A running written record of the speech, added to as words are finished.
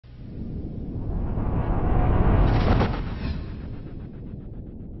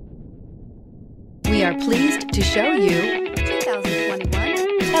are pleased to show you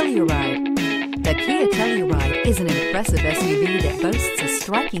 2021 Telluride. The Kia Telluride is an impressive SUV that boasts a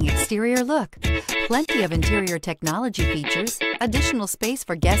striking exterior look, plenty of interior technology features, additional space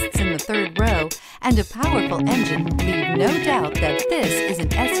for guests in the third row, and a powerful engine leave no doubt that this is an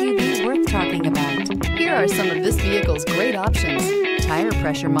SUV worth talking about. Here are some of this vehicle's great options: tire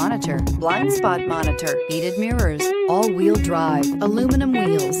pressure monitor, blind spot monitor, heated mirrors, all-wheel drive, aluminum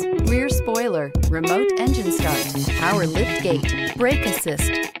wheels, rear spoiler, remote engine start, power liftgate, brake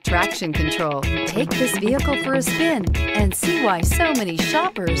assist, traction control. Take this vehicle for a spin and see why so many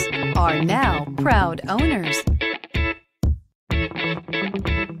shoppers are now proud owners.